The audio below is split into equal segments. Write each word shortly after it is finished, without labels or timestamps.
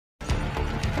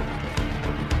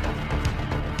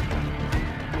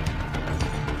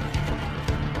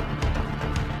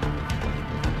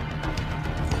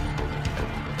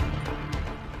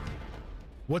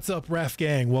What's up, Raf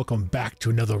Gang? Welcome back to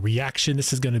another reaction.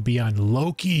 This is going to be on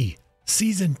Loki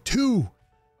Season 2.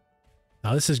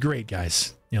 Now, this is great,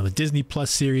 guys. You know, the Disney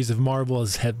Plus series of Marvel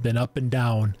have been up and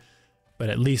down, but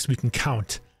at least we can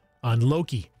count on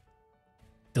Loki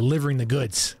delivering the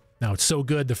goods. Now, it's so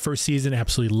good. The first season,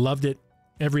 absolutely loved it.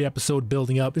 Every episode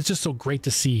building up. It's just so great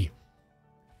to see,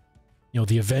 you know,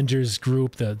 the Avengers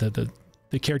group, the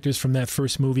characters from that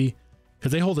first movie,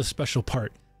 because they hold a special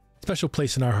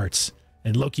place in our hearts.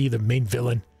 And Loki, the main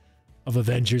villain of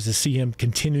Avengers, to see him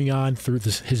continuing on through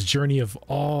his journey of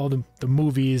all the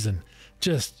movies, and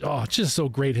just so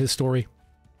great, his story.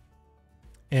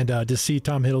 And to see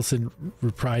Tom Hiddleston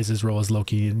reprise his role as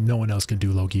Loki, no one else can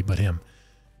do Loki but him.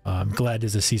 I'm glad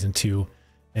there's a season 2.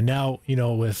 And now,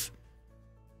 with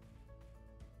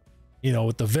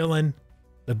the villain,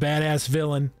 the badass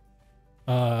villain,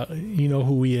 you know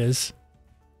who he is.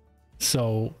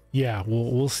 So yeah,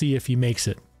 we'll see if he makes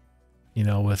it.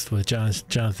 With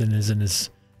Jonathan is in his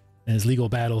legal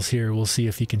battles here. We'll see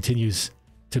if he continues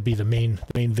to be the main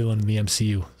villain in the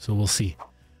MCU. So we'll see.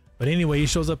 But anyway, he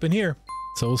shows up in here,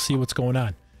 so we'll see what's going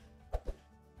on.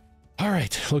 All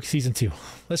right, Loki Season 2.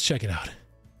 Let's check it out.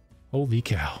 Holy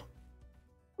cow.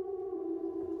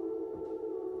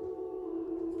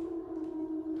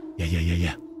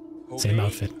 Yeah. Same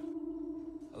outfit.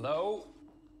 Hello?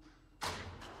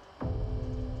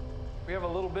 We have a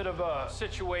little bit of a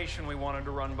situation we wanted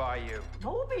to run by you.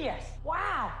 Mobius!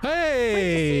 Wow!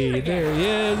 Hey! There he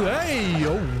is! Hey!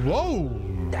 Oh,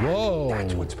 whoa!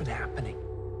 That's what's been happening.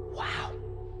 Wow!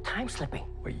 Time slipping.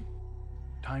 Wait,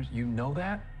 you know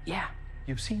that? Yeah.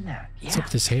 You've seen that? Yeah. What's up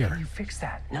with his hair? How do you fix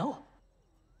that? No.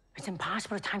 It's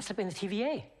impossible to time slip in the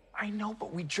TVA. I know,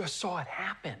 but we just saw it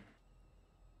happen.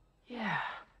 Yeah.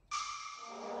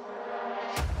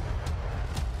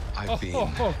 I've been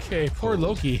okay, poor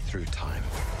Loki. through time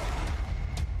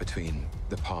between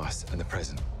the past and the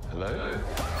present. Hello?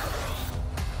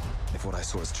 If what I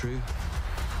saw is true,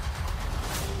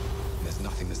 there's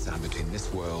nothing to stand between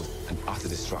this world and utter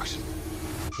destruction.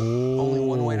 Ooh. Only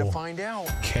one way to find out.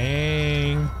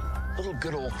 Kang. A little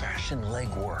good old-fashioned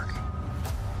legwork.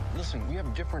 Listen, we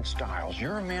have different styles.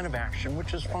 You're a man of action,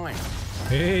 which is fine.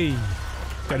 Hey,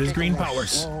 got his green More powers.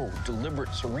 Slow,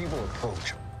 deliberate, cerebral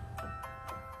approach.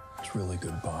 It's really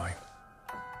goodbye.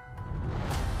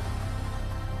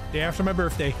 Day after my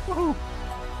birthday. Woohoo!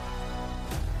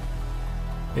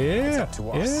 Yeah, It's up to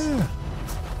us. yeah.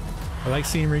 I like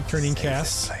seeing returning Save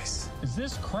casts. this place. Is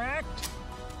this cracked?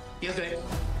 Yes, babe.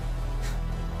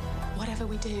 Whatever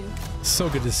we do, So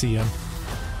good to see him.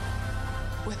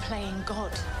 we're playing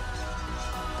God.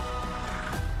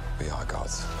 We are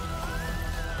gods.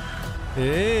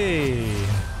 Hey,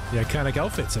 the iconic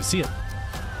outfits. I see it.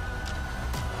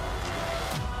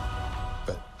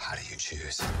 But how do you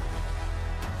choose?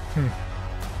 Hmm.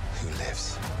 Who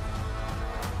lives?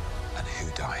 And who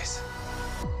dies?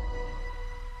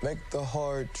 Make the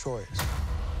hard choice.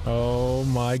 Oh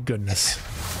my goodness.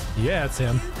 Yeah, it's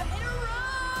him.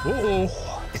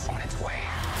 Uh-oh. It's on its way.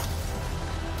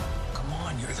 Come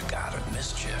on, you're the god of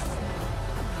mischief.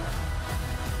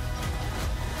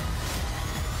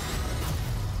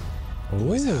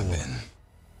 Always have Ooh. been.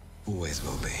 Always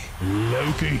will be.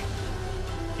 Loki.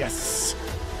 Yes.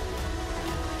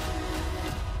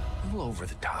 A little over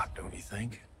the top, don't you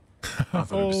think?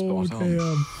 Oh,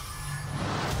 damn.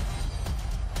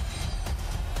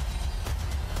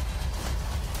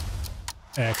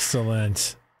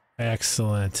 Excellent.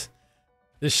 Excellent.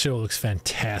 This show looks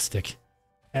fantastic.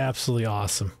 Absolutely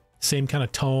awesome. Same kind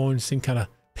of tone, same kind of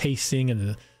pacing, and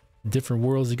the different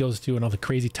worlds he goes to, and all the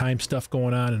crazy time stuff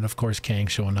going on, and of course Kang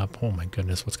showing up. Oh my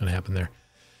goodness, what's going to happen there?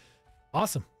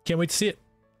 Awesome. Can't wait to see it.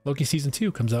 Loki Season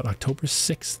 2 comes out October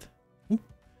 6th. Ooh.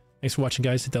 Thanks for watching,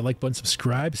 guys. Hit that like button,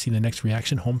 subscribe. See you in the next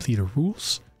reaction. Home theater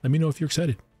rules. Let me know if you're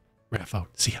excited. Raf out.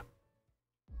 See ya.